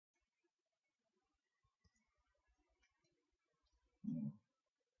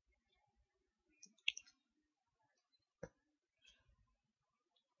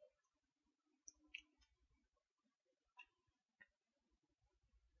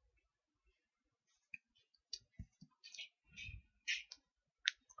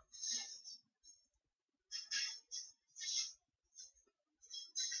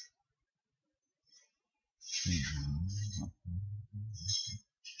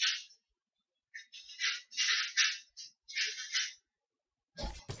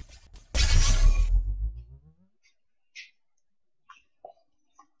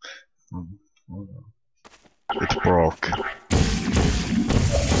broke.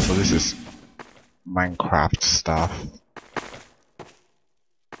 So this is Minecraft stuff.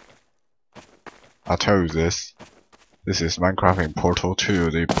 I'll tell you this. This is Minecraft in Portal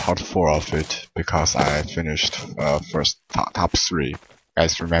 2, the part 4 of it, because I finished first top 3.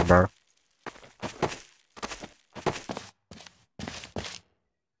 Guys remember?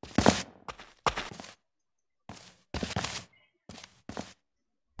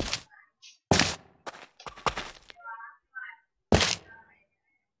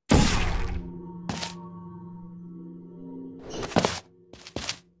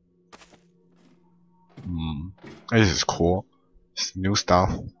 This is cool. It's new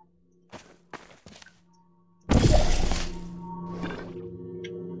stuff.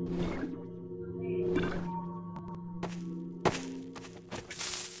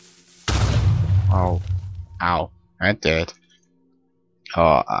 Oh, ow, I'm dead.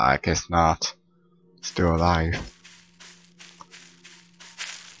 Oh, I guess not. Still alive.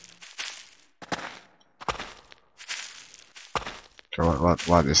 So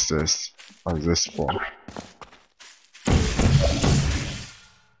what is this? What is this for?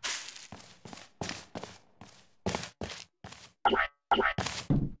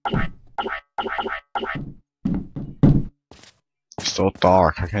 So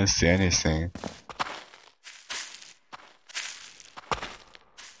dark, I can't see anything.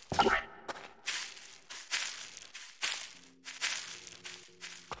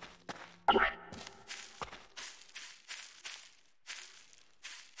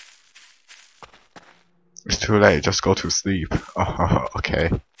 It's too late, just go to sleep. Oh, okay.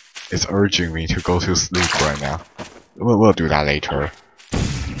 It's urging me to go to sleep right now. We'll do that later.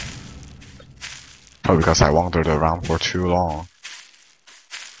 Probably because I wandered around for too long.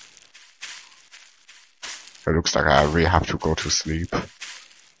 It looks like I really have to go to sleep.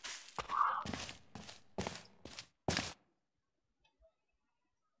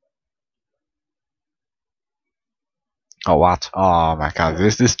 Oh what? Oh my god,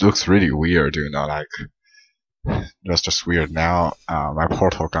 this looks really weird, you know, like that's just weird now. My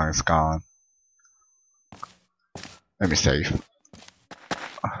portal gun is gone. Let me save.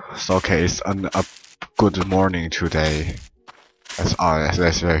 So okay, it's a good morning today.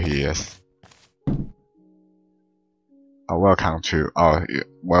 That's where he is. Welcome to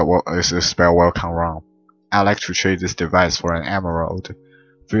is the spell welcome wrong? I like to trade this device for an emerald.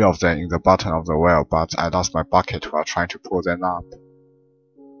 3 of them in the bottom of the well, but I lost my bucket while trying to pull them up.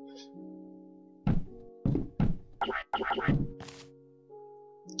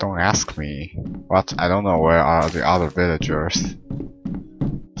 Don't ask me. What? I don't know where are the other villagers.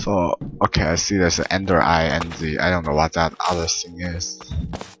 So, okay, I see there's an ender eye and I don't know what that other thing is.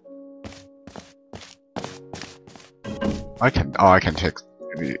 I can take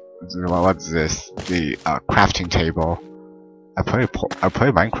what's this? The crafting table. I played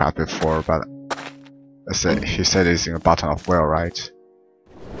Minecraft before, but he said it's in the bottom of well, right?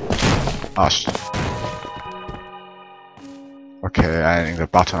 Oh okay, I'm in the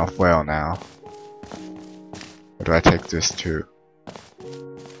bottom of well now. Where do I take this to?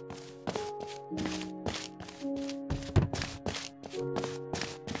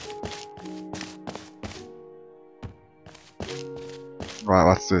 Right,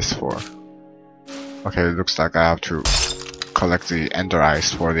 what's this for? Okay, it looks like I have to collect the ender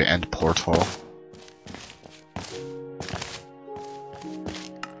eyes for the end portal.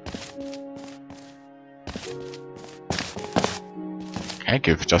 Can I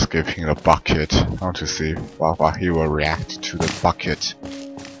just give him a bucket? I want to see what he will react to the bucket.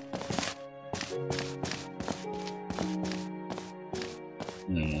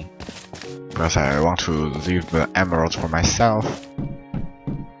 Because I want to leave the emerald for myself.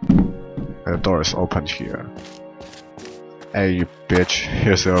 The door is opened here. Hey you bitch,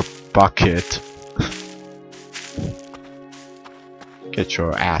 here's your bucket. Get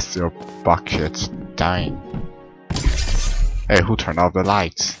your ass, your bucket, dying. Hey, who turned off the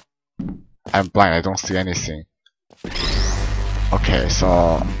lights? I'm blind, I don't see anything. Okay,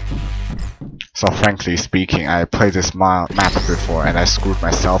 so frankly speaking, I played this map before and I screwed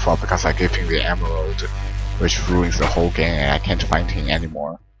myself up because I gave him the emerald, which ruins the whole game and I can't find him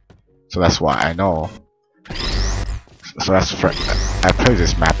anymore. So that's why I know. So I played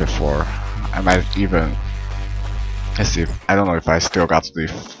this map before. I might even let's see. I don't know if I still got the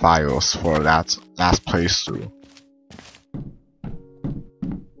files for that last playthrough.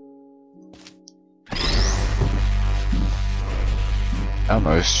 I don't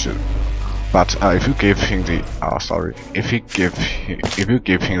know. It should. But if you give him the if you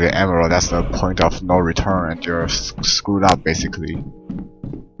give him the emerald, that's the point of no return, and you're screwed up basically,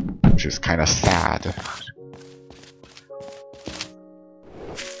 which is kind of sad.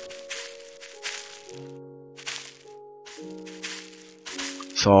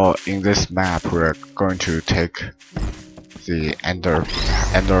 So in this map, we're going to take the ender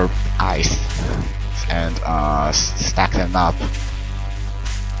eyes and stack them up.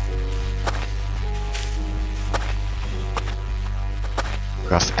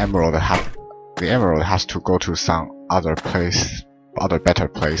 Because the emerald has to go to some other place, better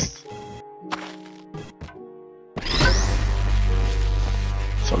place.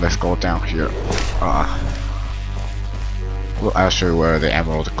 So let's go down here. I'll show you where the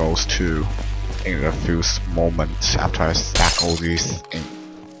emerald goes to in a few moments after I stack all these in.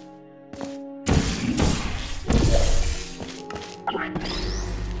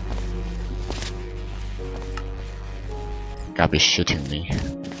 Gotta be shitting me.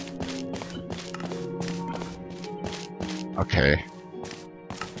 Okay.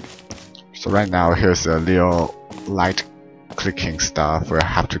 So right now here's a little light clicking stuff we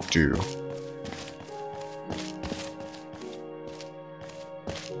have to do.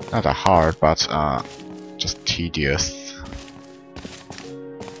 Not that hard, but just tedious.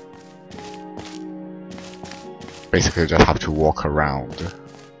 Basically just have to walk around.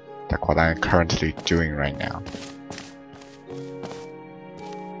 That's what I'm currently doing right now.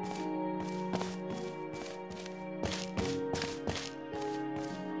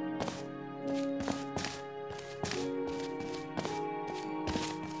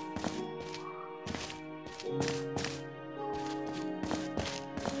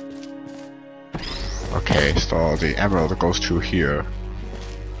 Okay, so the emerald goes to here.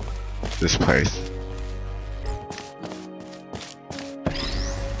 This place.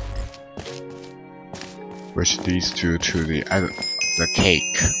 Which leads to the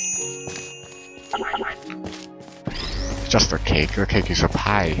cake. Just the cake. The cake is a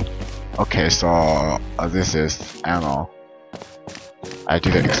pie. Okay, so this is ammo. I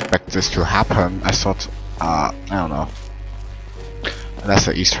didn't expect this to happen. I thought, I don't know. That's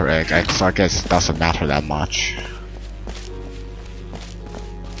an Easter egg, so I guess it doesn't matter that much.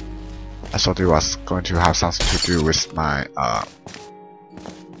 I thought it was going to have something to do with my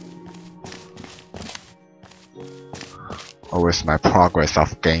or with my progress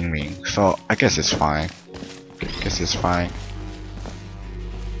of gaming. So I guess it's fine.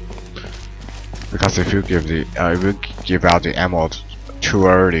 Because if you give out the emerald too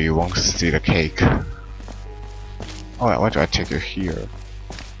early, you won't see the cake. Oh, why do I take it here?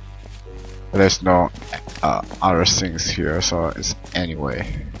 There's no other things here, so it's anyway.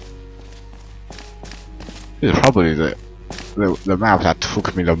 This is probably the map that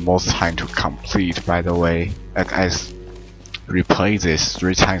took me the most time to complete, by the way. Like I replayed this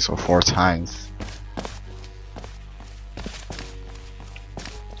 3 times or 4 times.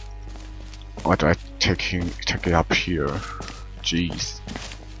 Why do I take it up here? Jeez.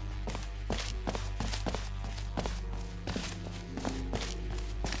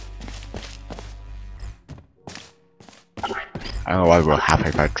 I don't know what will happen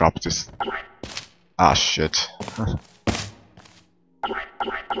if I drop this. Ah, shit.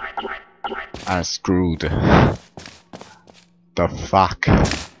 I'm screwed. The fuck? I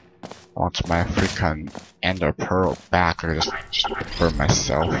want my freaking ender pearl back or just burn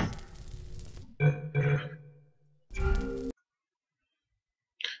myself.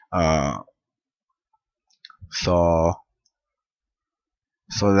 So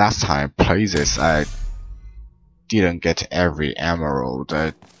last time I played this, I didn't get every emerald.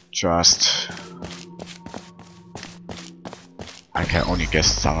 I can only get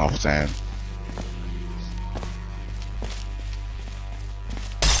some of them.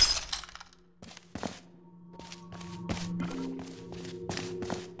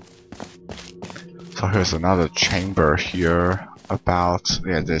 So here's another chamber here about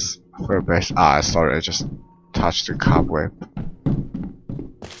this third base. Ah, sorry, I just touched the cobweb.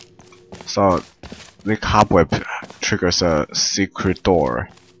 So the cobweb triggers a secret door,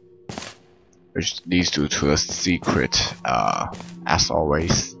 which leads to a secret, as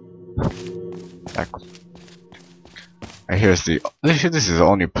always. Like, and here's this is the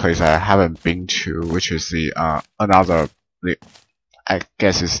only place I haven't been to, which is I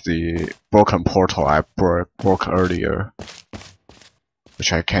guess it's the broken portal I broke earlier,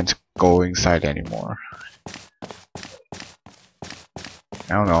 which I can't go inside anymore.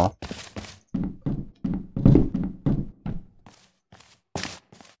 I don't know.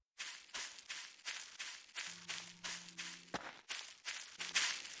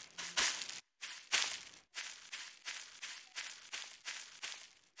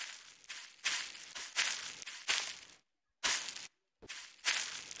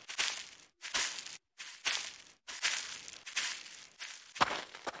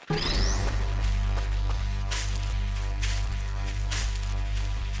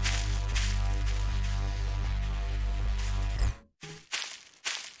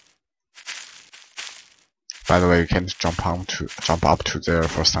 By the way, you can jump up to there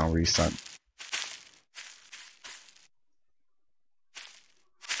for some reason.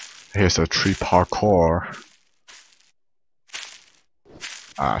 Here's a tree parkour.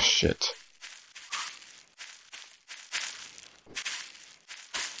 Ah, shit.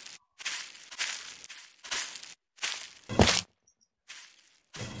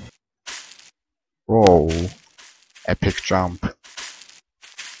 Whoa. Epic jump.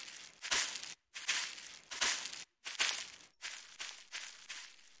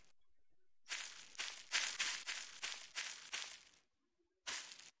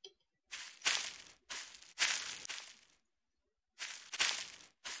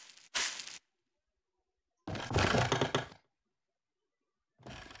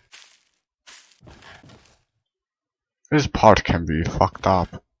 This part can be fucked up.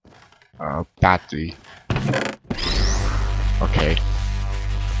 Badly. Okay.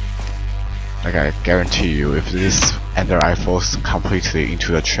 Like I guarantee you, if this ender eye falls completely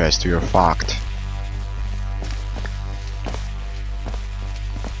into the chest, you're fucked.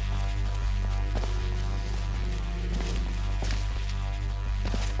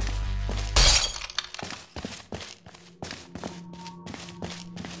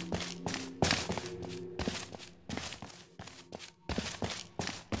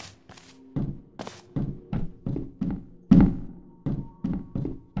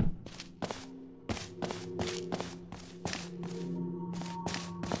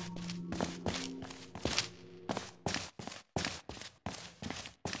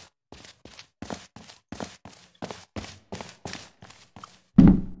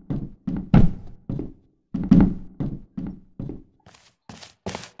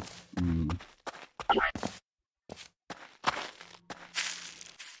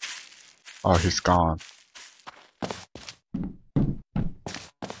 Oh, he's gone.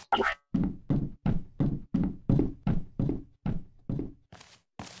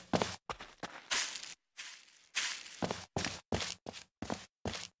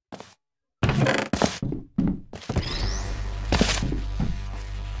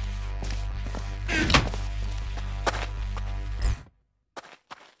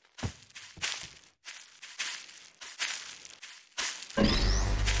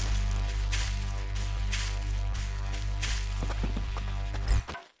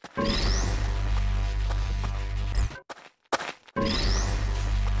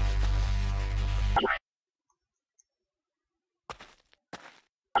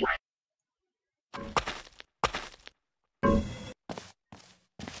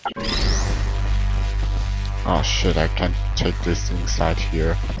 Oh shit, I can't take this inside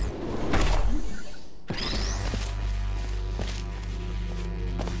here.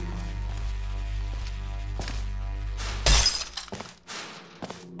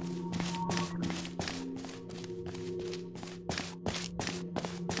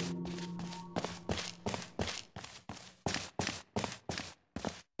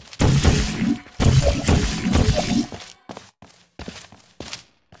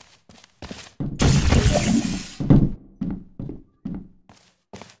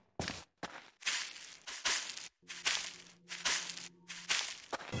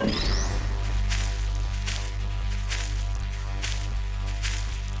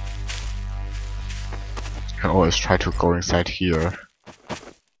 I can always try to go inside here.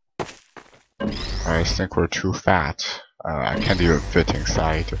 I think we're too fat. I can't even fit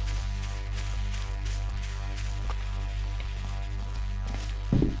inside.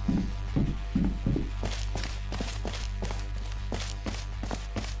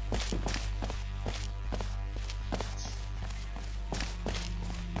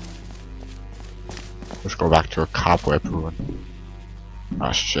 Let's go back to a cobweb room.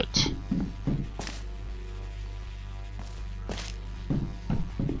 Ah, shit.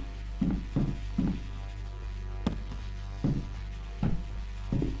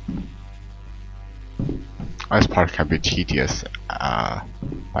 This part can be tedious,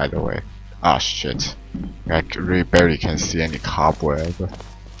 by the way. Ah, shit. I really barely can see any cobweb.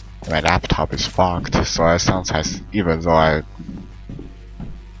 My laptop is fucked, so sometimes, even though I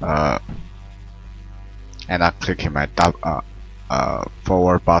end up clicking my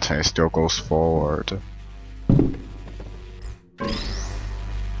forward button, it still goes forward.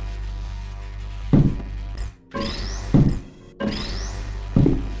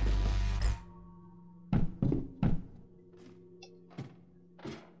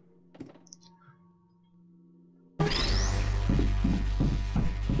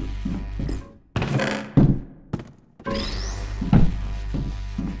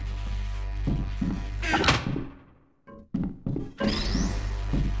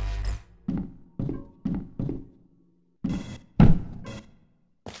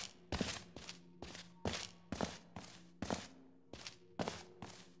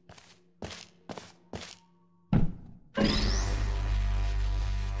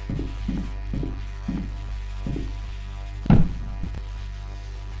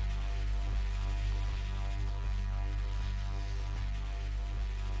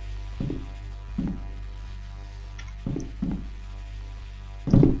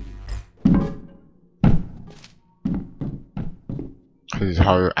 is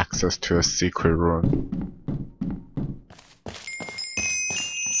how you access to a secret room.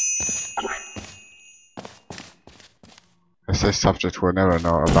 It says subject will never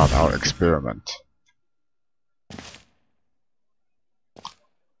know about our experiment.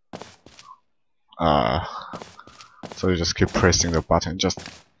 So you just keep pressing the button, just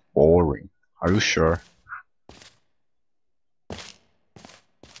boring. Are you sure?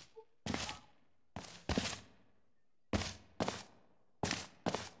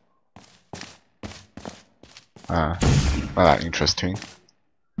 Well, interesting.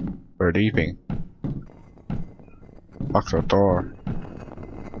 We're leaving. Lock the door.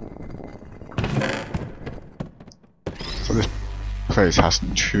 So this place has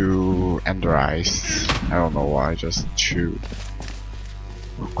 2 ender eyes. I don't know why, just 2.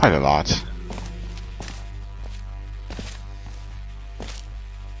 Quite a lot.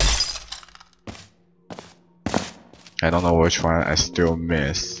 I don't know which one I still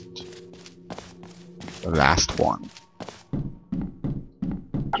missed. The last one.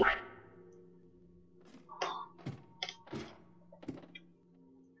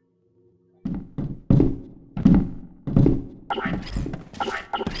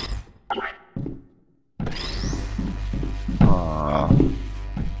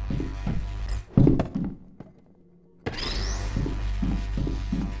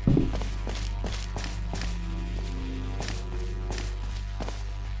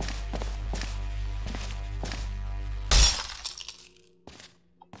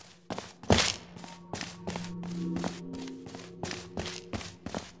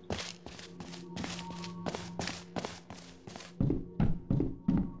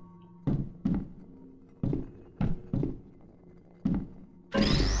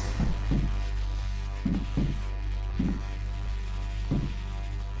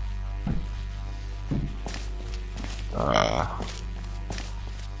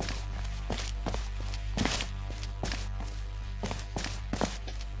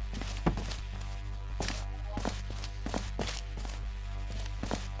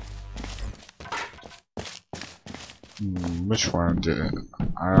 Which one did it?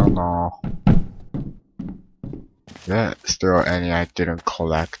 I don't know. Yeah, still any I didn't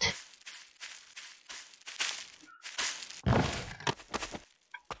collect. I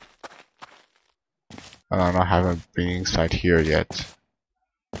don't know, I haven't been inside here yet.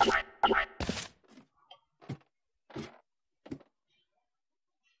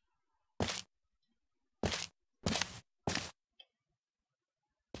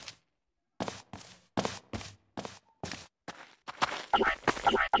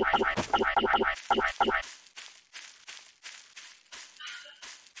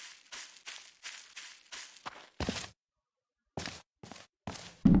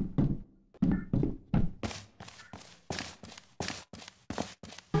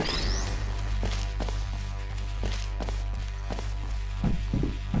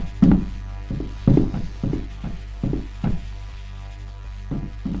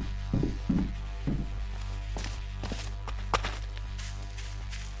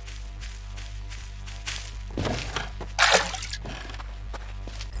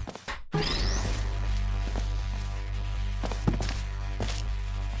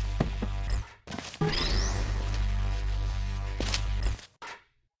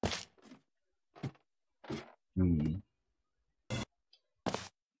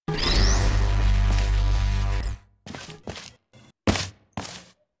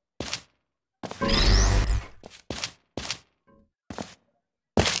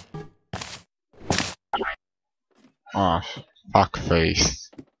 Oh, fuck face.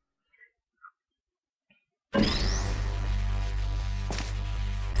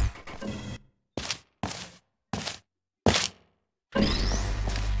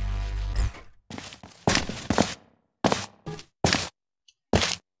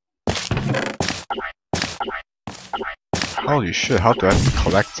 Holy shit, how do I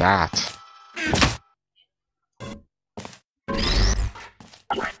collect that?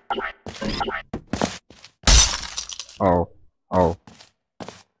 Oh.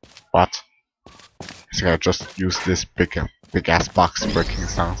 What? I think I just used this big ass box breaking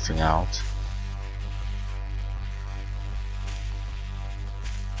something out.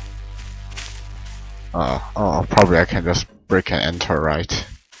 Probably I can just break and enter, right?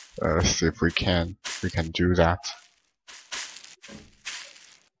 See if we can do that.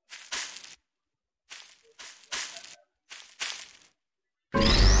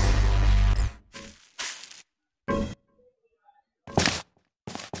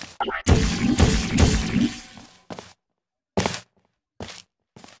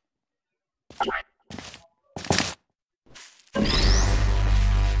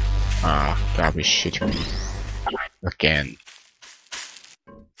 Gotta be shitting me. Again.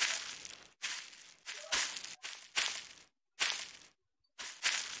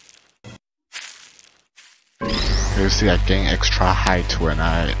 You see, I gain extra height when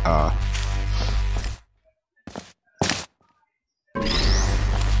I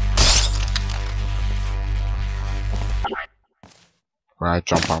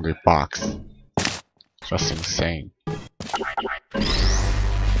jump on the box. Just insane.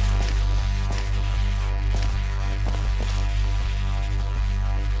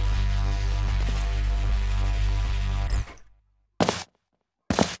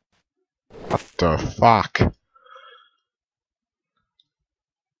 What the fuck?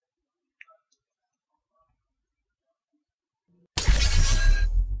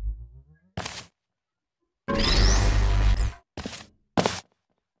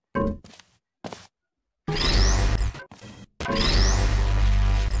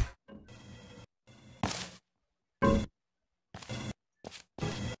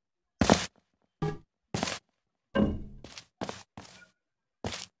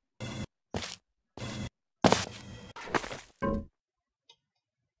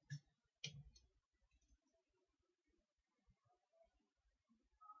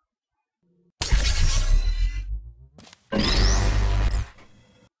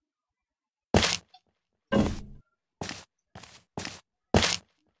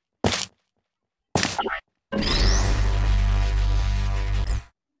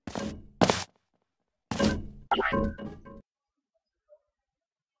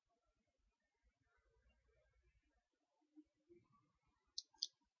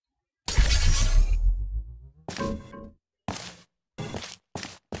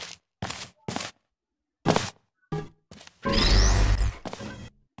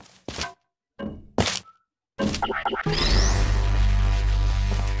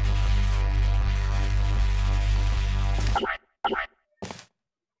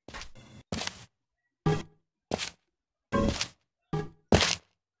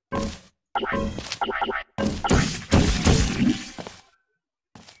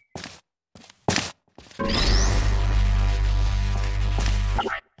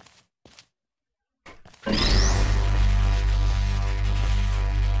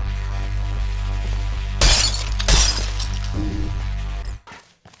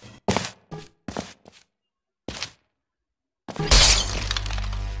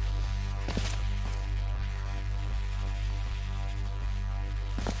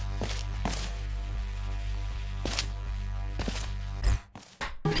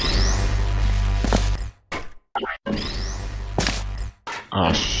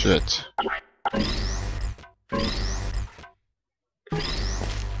 Oh shit.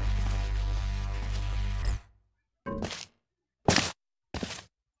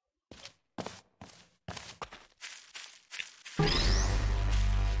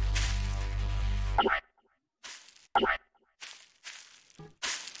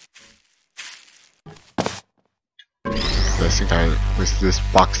 I think with this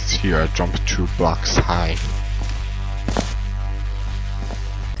box here, I jump 2 blocks high.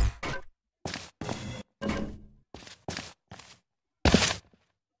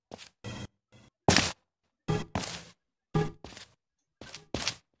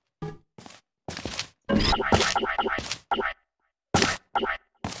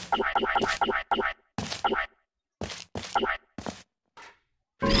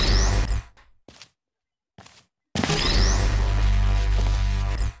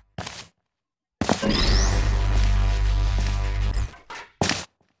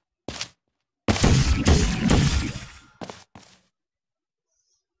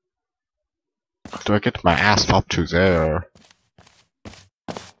 Do I get my ass up to there?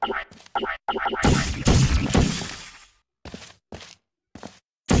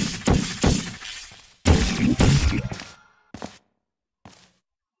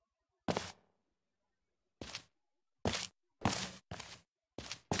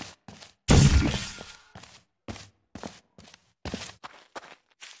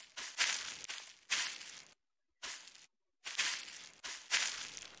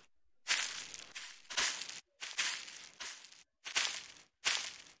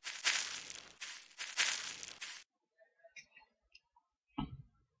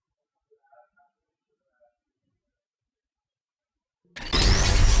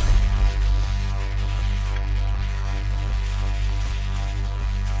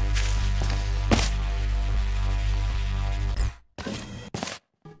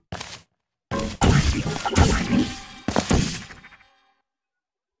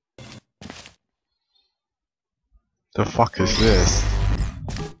 The fuck is this?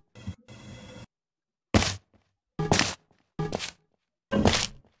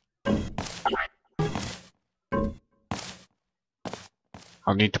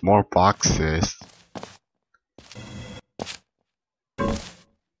 I need more boxes.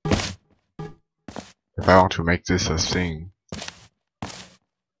 If I want to make this a thing.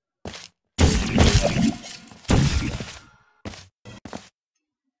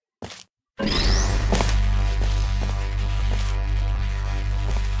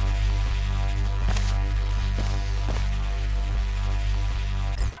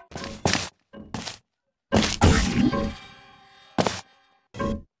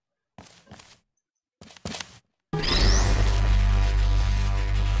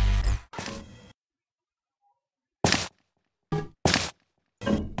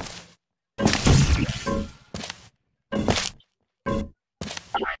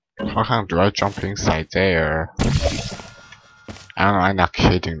 How come do I jump inside there? I don't know, I'm not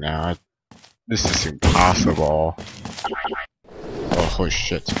kidding now. This is impossible. Oh, holy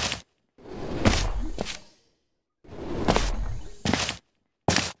shit.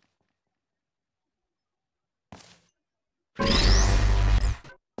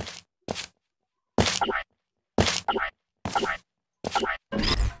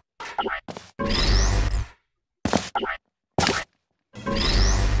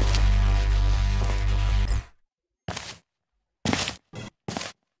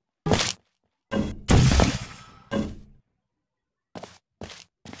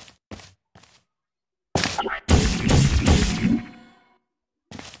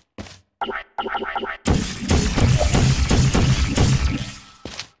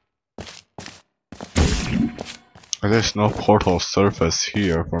 There's no portal surface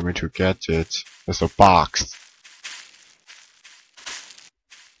here for me to get it. There's a box.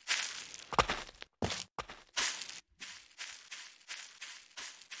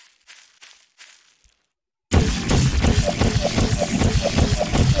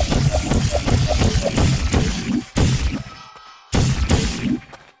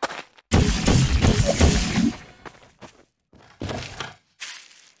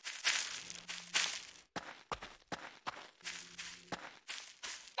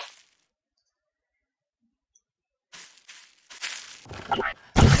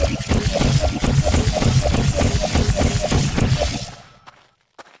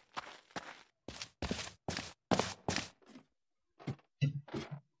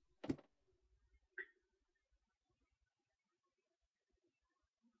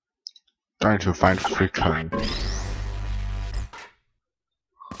 Trying to find freaking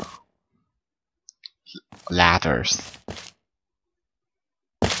ladders.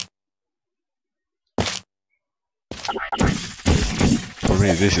 For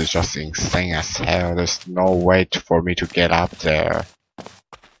me, this is just insane as hell. There's no way for me to get up there.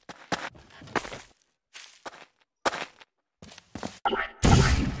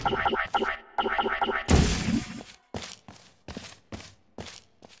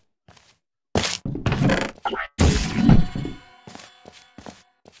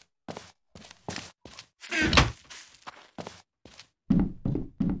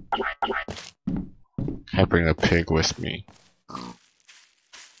 I bring a pig with me.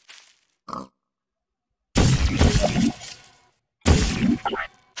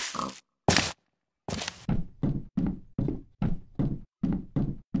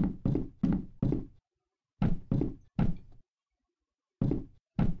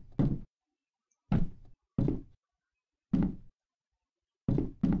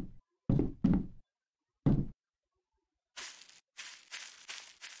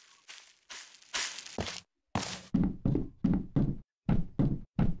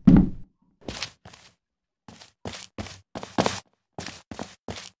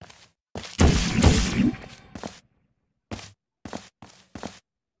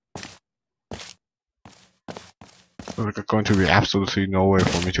 There's going to be absolutely no way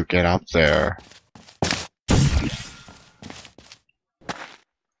for me to get up there.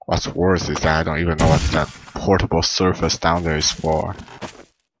 What's worse is that I don't even know what that portable surface down there is for.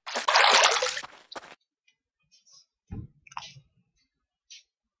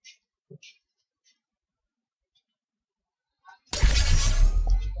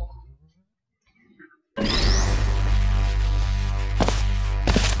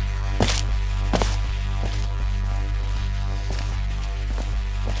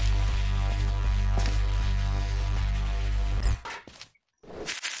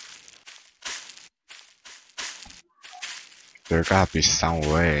 There gotta be some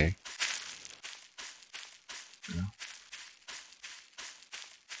way.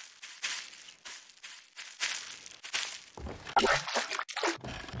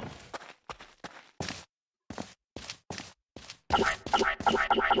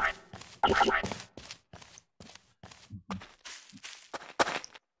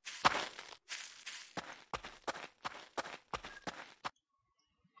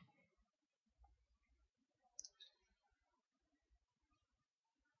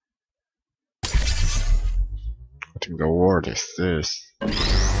 What in the world is this?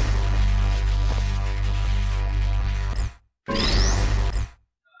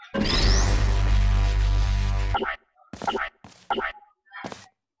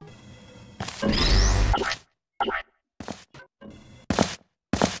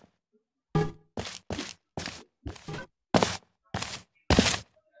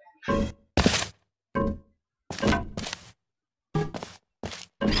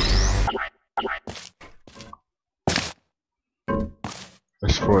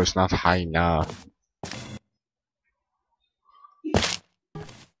 This floor is not high enough.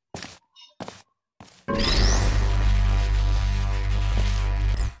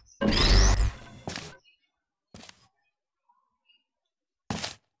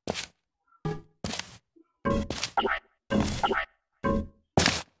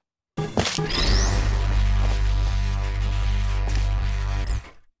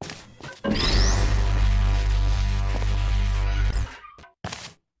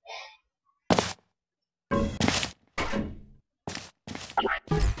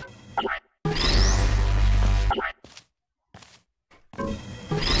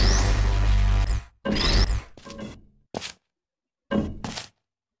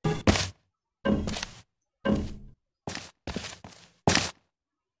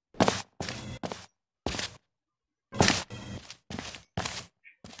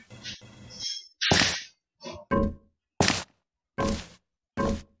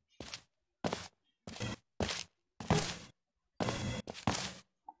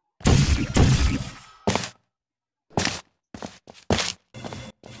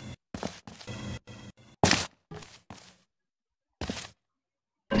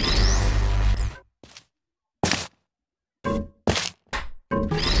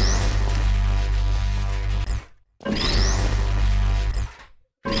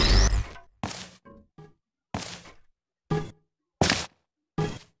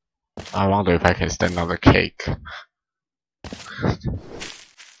 I wonder if I can stand on the cake.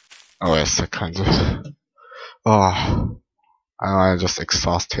 Oh, a second. Oh, I'm just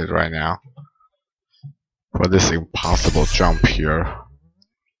exhausted right now for this impossible jump here.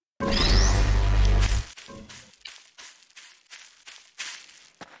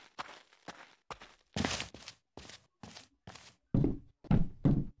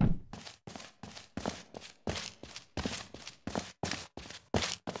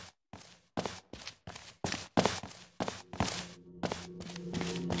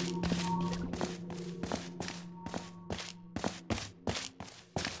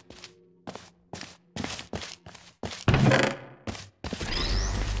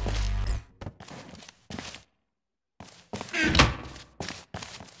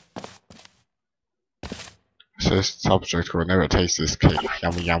 This subject will never taste this cake.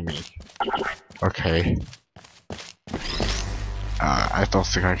 Yummy, yummy. Okay. I don't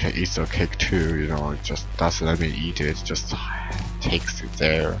think I can eat the cake too, you know, it just doesn't let me eat it, just takes it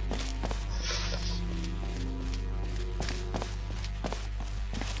there.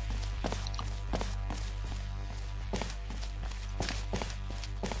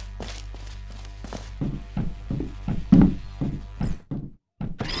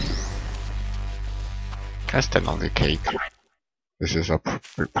 Can I stand on the cake? This is a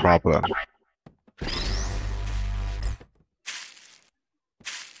problem.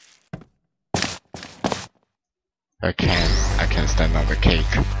 I can stand on the cake.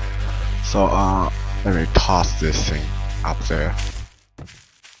 So let me toss this thing up there.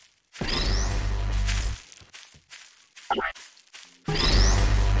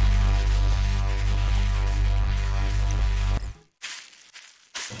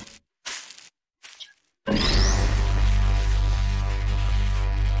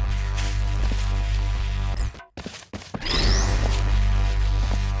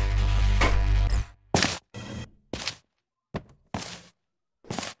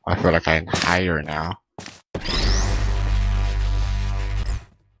 I feel like I'm higher now.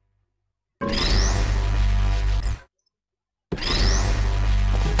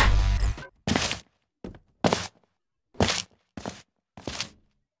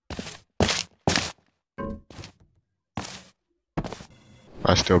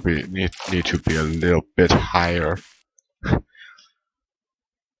 I still need to be a little bit higher.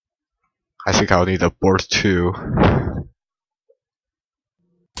 I think I'll need a board too.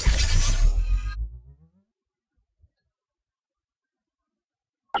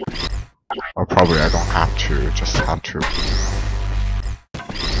 Or probably I don't have to, just have to.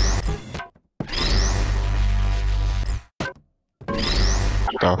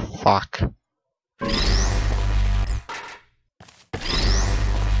 The fuck?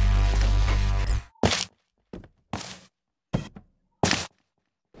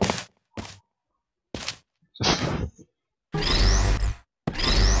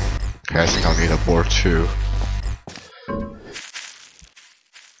 Okay, I think I'll need a board too.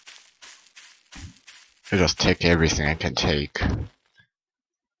 I just take everything I can take.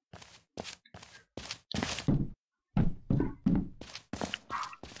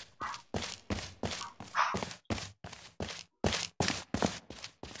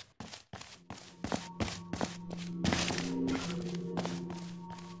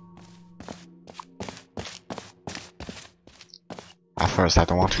 At first I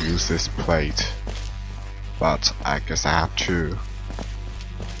don't want to use this plate, but I guess I have to.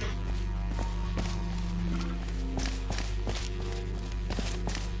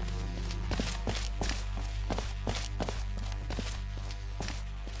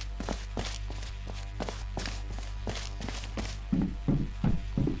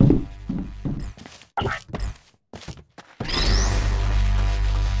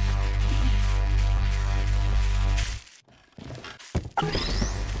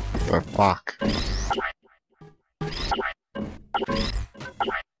 The fuck?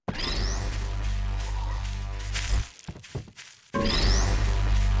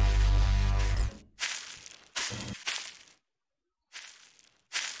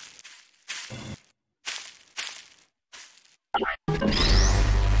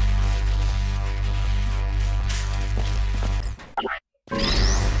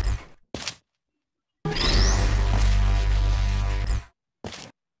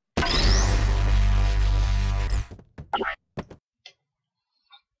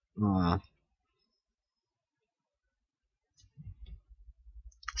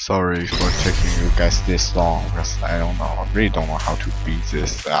 Sorry for taking you guys this long, because I don't know, I really don't know how to beat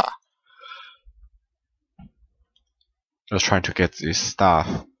this. Just trying to get this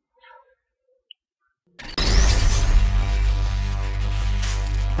stuff.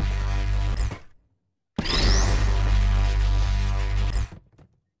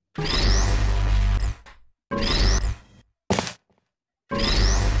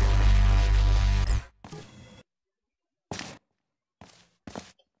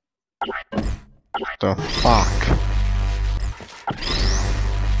 The fuck?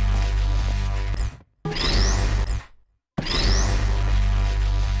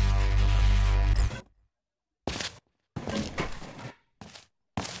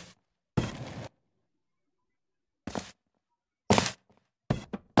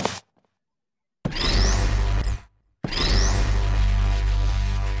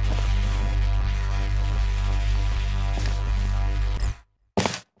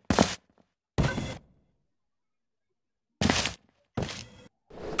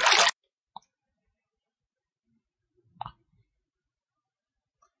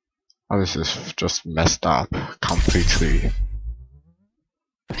 Oh, this is just messed up completely.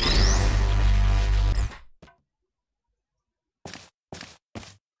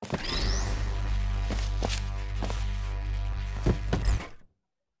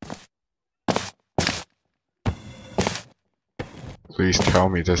 Please tell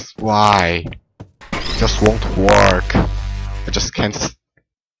me this. Why? It just won't work. I just can't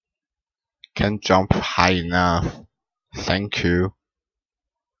jump high enough. Thank you.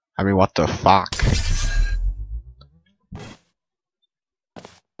 I mean, what the fuck?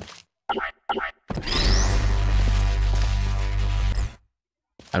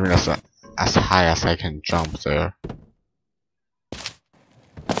 I mean, that's as high as I can jump there.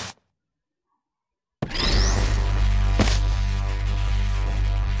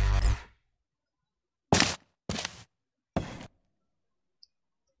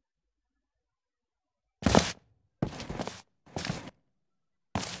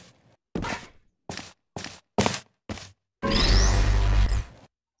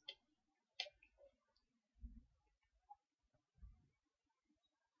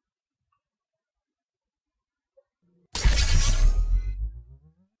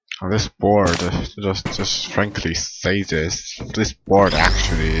 Oh, this board, just frankly say this. This board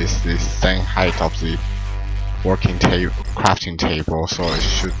actually is the same height of the working table, crafting table, so it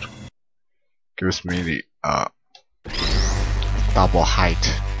should gives me the double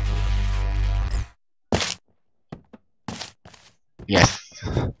height. Yes.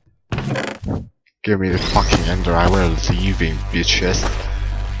 Give me the fucking ender. I will leaving, bitches.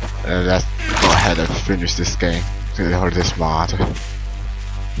 Let's go ahead and finish this game or this mod.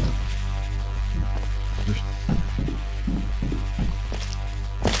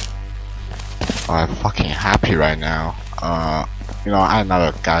 I'm fucking happy right now. You know, I'm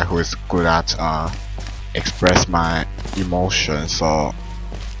not a guy who is good at express my emotions, so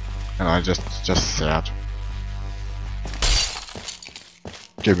you know, I just said,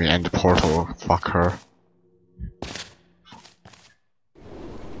 give me end portal, fucker.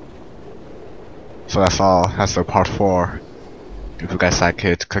 So that's all. That's the part 4. If you guys like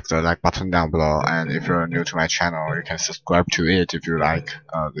it, click the like button down below, and if you're new to my channel, you can subscribe to it if you like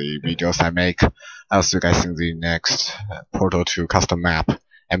the videos I make. I'll see you guys in the next Portal 2 custom map,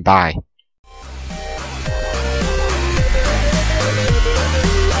 and bye!